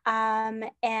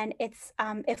 And it's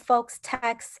if folks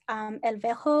text El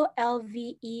Vejo,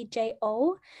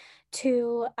 LVEJO,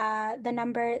 to the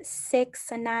number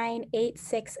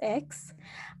 69866.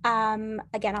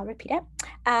 Again, I'll repeat it.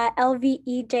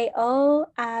 LVEJO,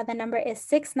 the number is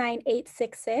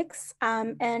 69866.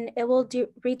 And it will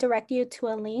redirect you to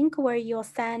a link where you'll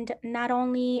send not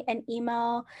only an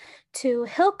email to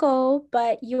Hilco,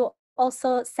 but you'll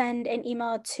also send an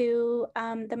email to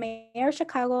the mayor of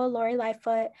Chicago, Lori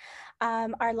Lightfoot,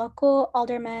 our local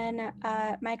alderman,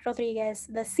 Mike Rodriguez,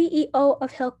 the CEO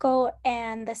of Hilco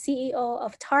and the CEO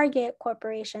of Target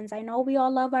Corporations. I know we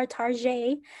all love our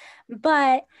Target,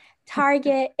 but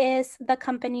Target is the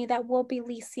company that will be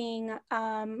leasing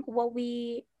what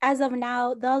we, as of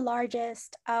now, the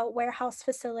largest warehouse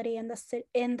facility in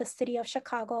the city of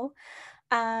Chicago.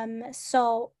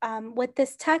 So with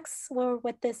this text or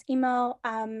with this email,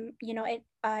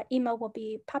 email will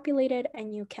be populated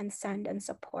and you can send in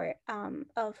support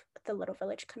of the Little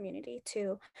Village community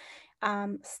to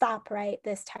stop, right,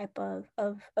 this type of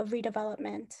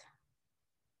redevelopment.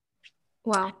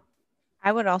 Wow.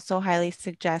 I would also highly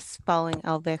suggest following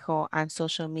El Vejo on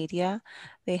social media.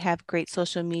 They have great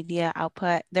social media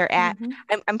output. They're at,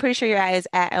 I'm pretty sure your ad is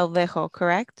at El Vejo,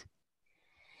 correct?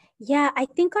 Yeah, I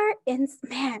think our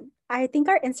Instagram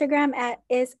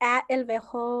is at El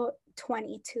Vejo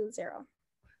 220.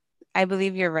 I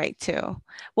believe you're right too.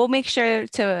 We'll make sure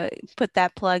to put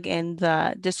that plug in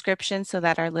the description so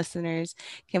that our listeners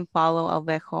can follow El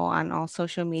Vejo on all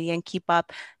social media and keep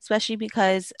up, especially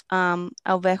because El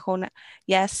Vejo,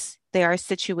 yes, they are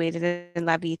situated in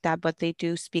La Vita, but they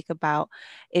do speak about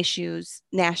issues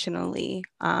nationally.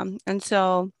 And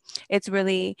so it's a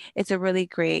really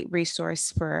great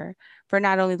resource for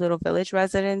not only Little Village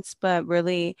residents, but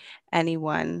really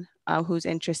anyone who's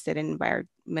interested in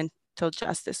environmental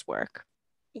justice work.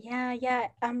 Yeah.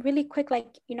 Really quick,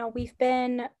 we've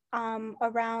been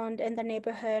around in the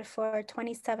neighborhood for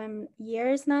 27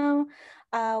 years now,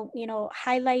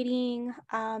 highlighting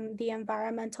the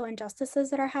environmental injustices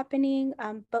that are happening.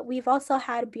 But we've also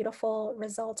had beautiful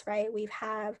results, right? We've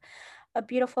had a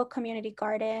beautiful community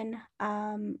garden,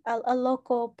 a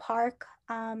local park.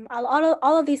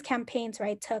 All of these campaigns,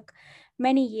 right, took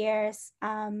many years,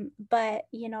 but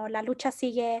la lucha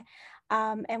sigue,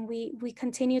 and we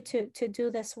continue to do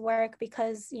this work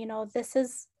because this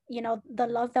is the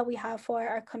love that we have for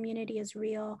our community is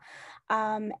real,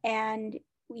 and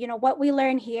what we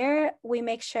learn here, we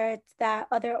make sure that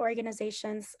other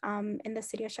organizations in the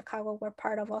city of Chicago, we're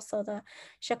part of also the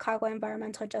Chicago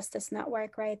Environmental Justice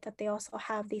Network, right? That they also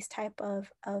have these type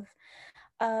of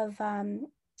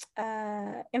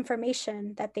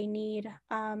information that they need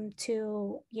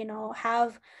to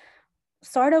have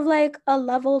sort of like a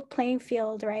level playing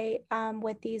field, right?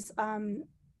 With these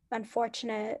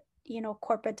unfortunate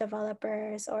corporate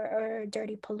developers or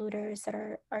dirty polluters that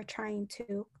are trying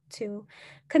to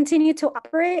continue to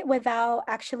operate without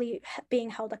actually being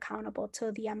held accountable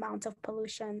to the amount of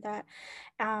pollution that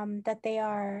they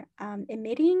are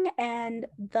emitting and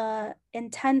the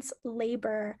intense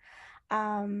labor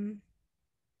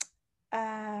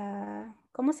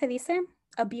 ¿cómo se dice?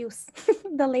 Abuse,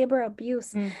 the labor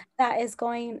abuse that is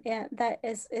going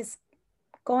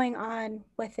on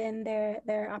within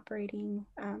their operating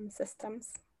systems.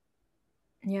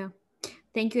 Yeah.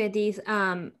 Thank you, Edith.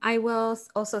 I will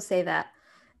also say that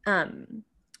Nerdy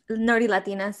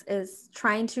Latinas is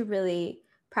trying to really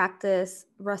practice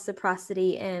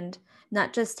reciprocity and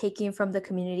not just taking from the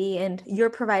community. And you're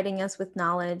providing us with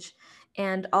knowledge,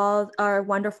 and all our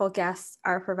wonderful guests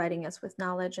are providing us with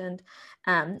knowledge. And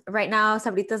right now,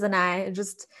 Sabritas and I are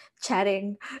just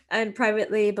chatting and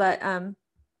privately, but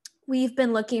we've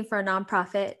been looking for a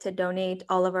nonprofit to donate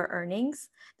all of our earnings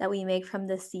that we make from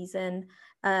this season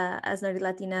as Nerdy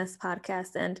Latinas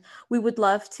podcast. And we would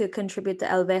love to contribute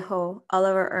to El Vejo all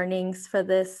of our earnings for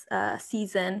this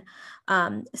season.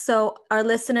 So our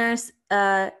listeners,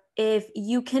 if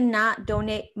you cannot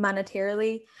donate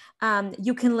monetarily,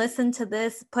 you can listen to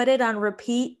this, put it on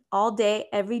repeat all day,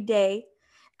 every day.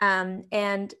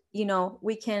 And,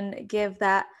 we can give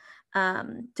that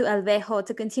to El Vejo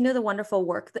to continue the wonderful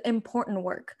work, the important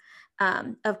work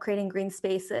of creating green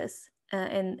spaces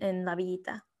in La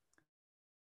Villita.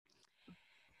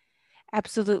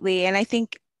 Absolutely. And I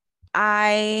think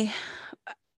I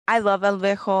love El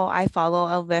Vejo. I follow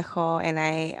El Vejo, and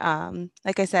I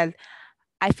like I said,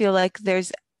 I feel like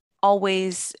there's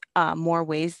always more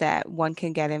ways that one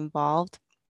can get involved.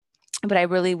 But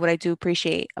what I do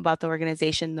appreciate about the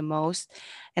organization the most,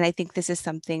 and I think this is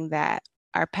something that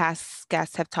our past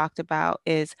guests have talked about,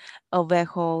 is El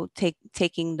Vejo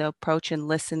taking the approach and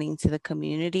listening to the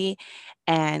community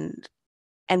and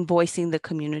voicing the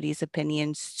community's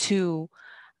opinions to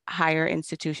higher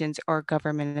institutions or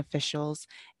government officials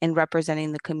and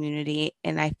representing the community.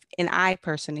 And I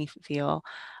personally feel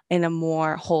in a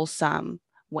more wholesome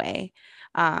way.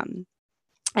 And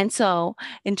so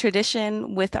in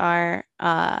tradition with our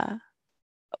here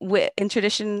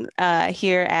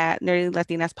at Nerdy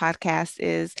Latinas podcast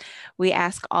is we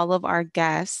ask all of our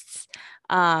guests,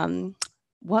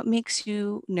 what makes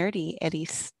you nerdy,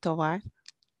 Edith Tovar?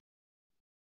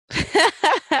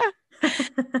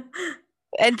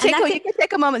 And you can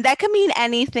take a moment. That can mean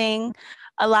anything.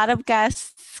 A lot of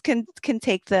guests can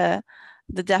take the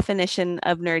definition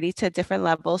of nerdy to a different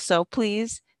level. So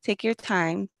please take your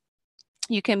time.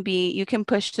 You can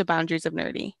push the boundaries of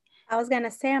nerdy. I was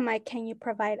gonna say, I'm like, can you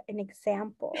provide an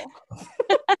example?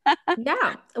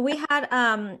 Yeah, we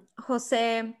had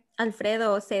Jose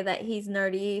Alfredo say that he's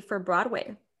nerdy for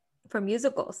Broadway, for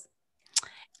musicals.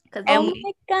 Oh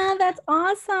my God, that's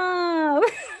awesome.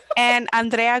 And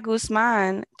Andrea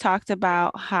Guzman talked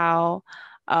about how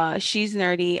she's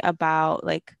nerdy about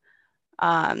like,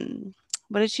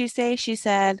 what did she say? She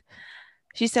said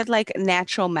like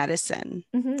natural medicine.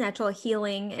 Natural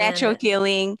healing.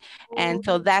 And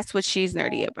so that's what she's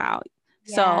nerdy about.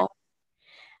 Yeah. So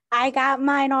I got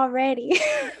mine already.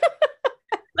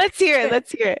 Let's hear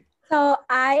it. So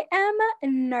I am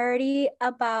nerdy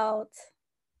about,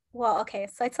 well, okay,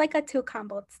 so it's like a two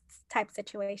combo type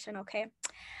situation, okay?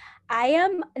 I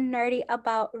am nerdy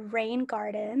about rain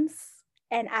gardens,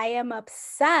 and I am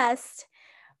obsessed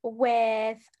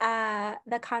with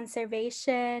the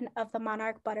conservation of the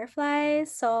monarch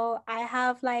butterflies. So I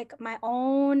have like my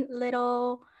own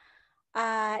little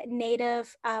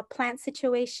native plant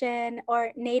situation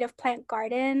or native plant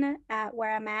garden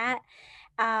where I'm at.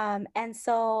 And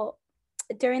so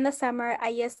during the summer,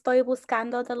 ahí estoy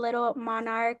buscando the little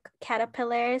monarch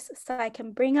caterpillars so I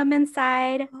can bring them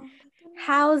inside,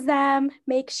 house them,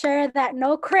 make sure that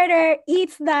no critter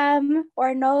eats them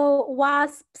or no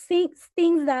wasp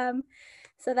stings them,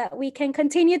 so that we can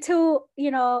continue to,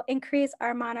 increase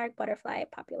our monarch butterfly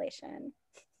population.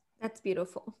 That's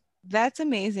beautiful. That's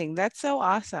amazing. That's so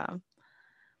awesome.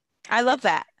 I love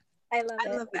that. I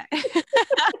love that.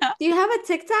 Do you have a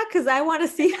TikTok? Because I want to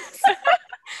see this.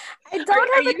 I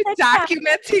don't have a TikTok. Are you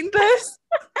documenting this?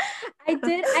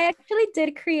 I actually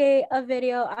did create a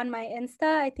video on my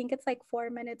Insta. I think it's like 4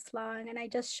 minutes long, and I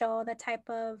just show the type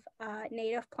of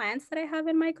native plants that I have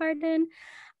in my garden.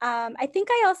 I think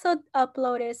I also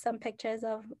uploaded some pictures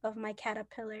of my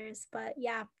caterpillars, but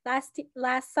yeah,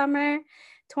 last summer,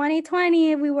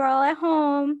 2020, we were all at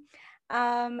home.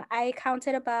 I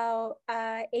counted about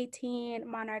 18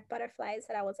 monarch butterflies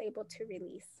that I was able to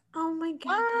release. Oh my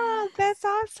God. Wow, that's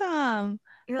awesome.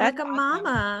 You're like a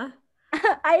mama.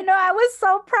 I know, I was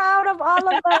so proud of all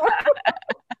of them.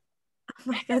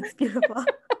 Oh, that's beautiful.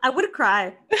 I would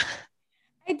cry.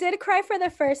 I did cry for the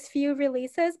first few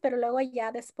releases, but luego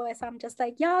ya después, I'm just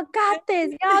like, y'all got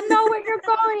this. Y'all know where you're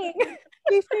going.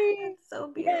 So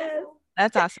beautiful. Yes.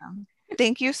 That's awesome.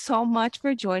 Thank you so much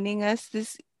for joining us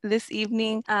this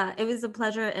evening. It was a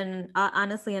pleasure and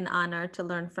honestly an honor to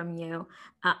learn from you.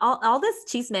 All this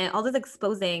chisme, all this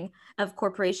exposing of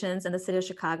corporations in the city of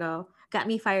Chicago got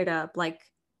me fired up. Like,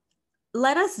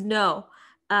 let us know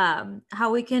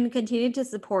how we can continue to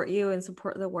support you and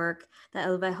support the work that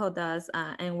El Vejo does.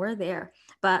 And we're there.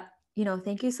 But,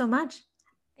 thank you so much.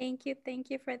 Thank you. Thank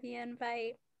you for the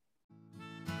invite.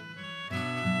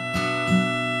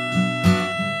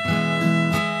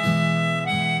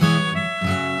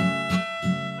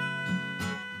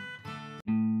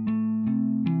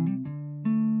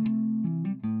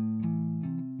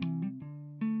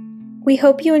 We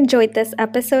hope you enjoyed this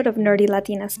episode of Nerdy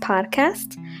Latinas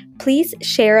podcast. Please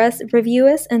share us, review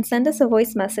us, and send us a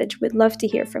voice message. We'd love to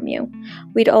hear from you.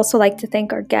 We'd also like to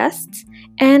thank our guests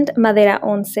and Madera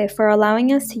Once for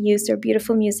allowing us to use their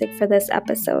beautiful music for this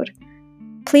episode.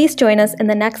 Please join us in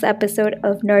the next episode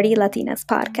of Nerdy Latinas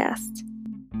podcast.